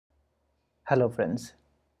Hello friends,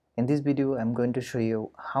 in this video I'm going to show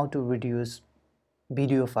you how to reduce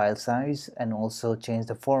video file size and also change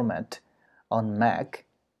the format on Mac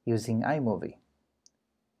using iMovie.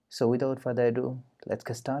 So without further ado, let's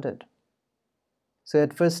get started. So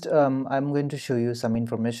at first I'm going to show you some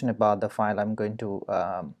information about the file I'm going to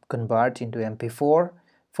convert into MP4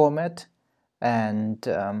 format, and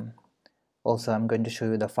also I'm going to show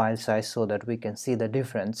you the file size so that we can see the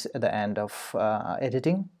difference at the end of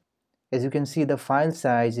editing. As you can see, the file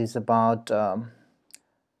size is about more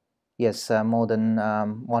than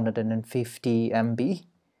 150 MB,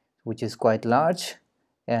 which is quite large,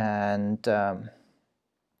 and and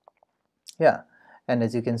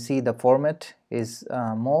as you can see, the format is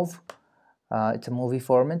MOV. It's a movie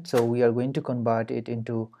format, so we are going to convert it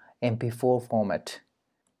into MP4 format.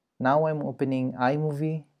 Now I'm opening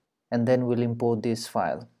iMovie and then we'll import this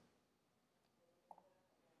file.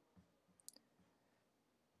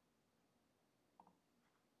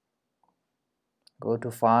 Go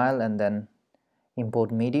to File and then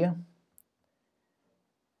Import Media,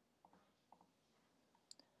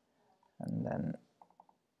 and then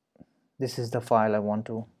this is the file I want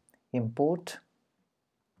to import.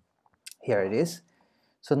 Here it is.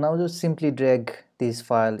 So now just simply drag this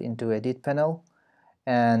file into Edit panel,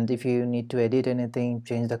 and if you need to edit anything,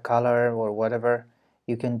 change the color or whatever,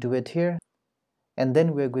 you can do it here. And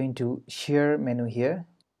then we're going to Share menu here.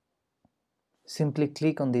 Simply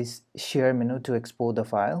click on this Share menu to export the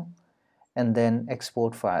file, and then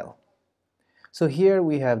Export File. So here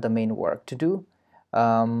we have the main work to do.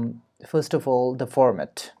 First of all, the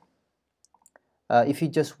format. If you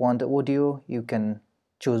just want audio, you can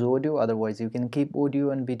choose audio, otherwise you can keep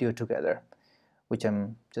audio and video together, which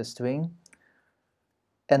I'm just doing.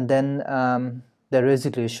 And then the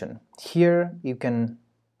resolution. Here you can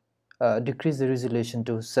decrease the resolution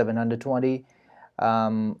to 720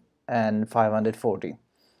 and 540,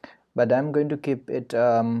 but I'm going to keep it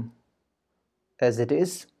as it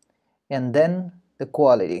is. And then the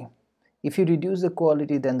quality. If you reduce the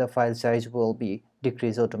quality, then the file size will be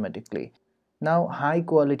decreased automatically. Now high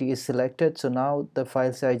quality is selected, so now the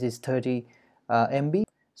file size is 30 MB.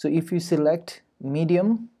 So if you select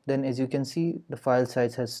medium, then as you can see, the file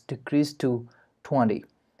size has decreased to 20.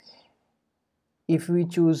 If we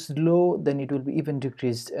choose low, then it will be even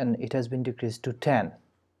decreased, and it has been decreased to 10.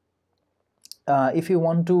 If you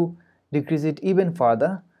want to decrease it even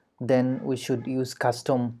further, then we should use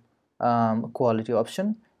custom quality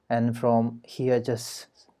option, and from here just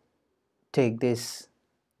take this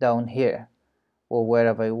down here or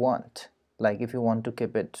wherever you want. Like if you want to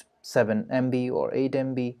keep it 7 MB or 8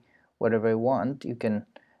 MB, whatever you want, you can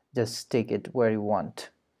just take it where you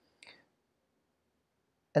want.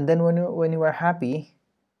 And then when you are happy,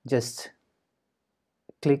 just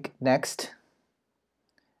click Next,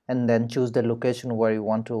 and then choose the location where you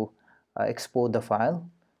want to export the file.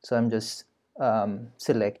 So I'm just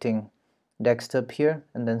selecting desktop here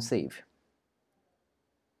and then save.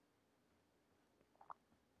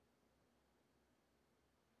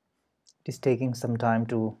 It is taking some time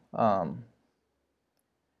to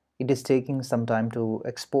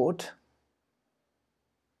export.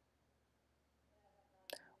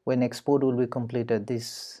 When export will be completed,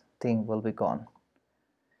 this thing will be gone.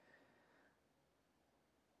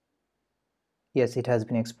 Yes, it has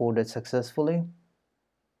been exported successfully.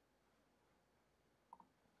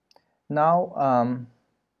 Now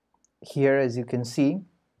here, as you can see,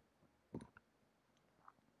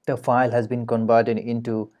 the file has been converted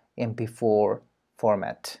into MP4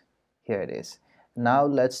 format. Here it is. Now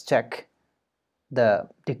let's check the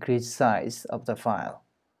decreased size of the file.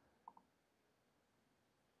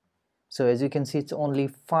 So as you can see, it's only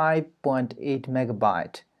 5.8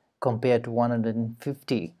 megabyte compared to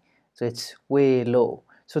 150, so it's way low.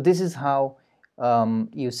 So this is how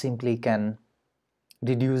you simply can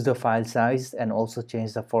reduce the file size and also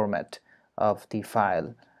change the format of the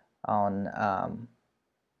file on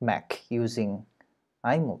Mac using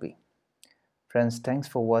iMovie. Friends, thanks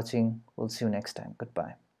for watching. We'll see you next time.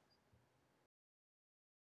 Goodbye.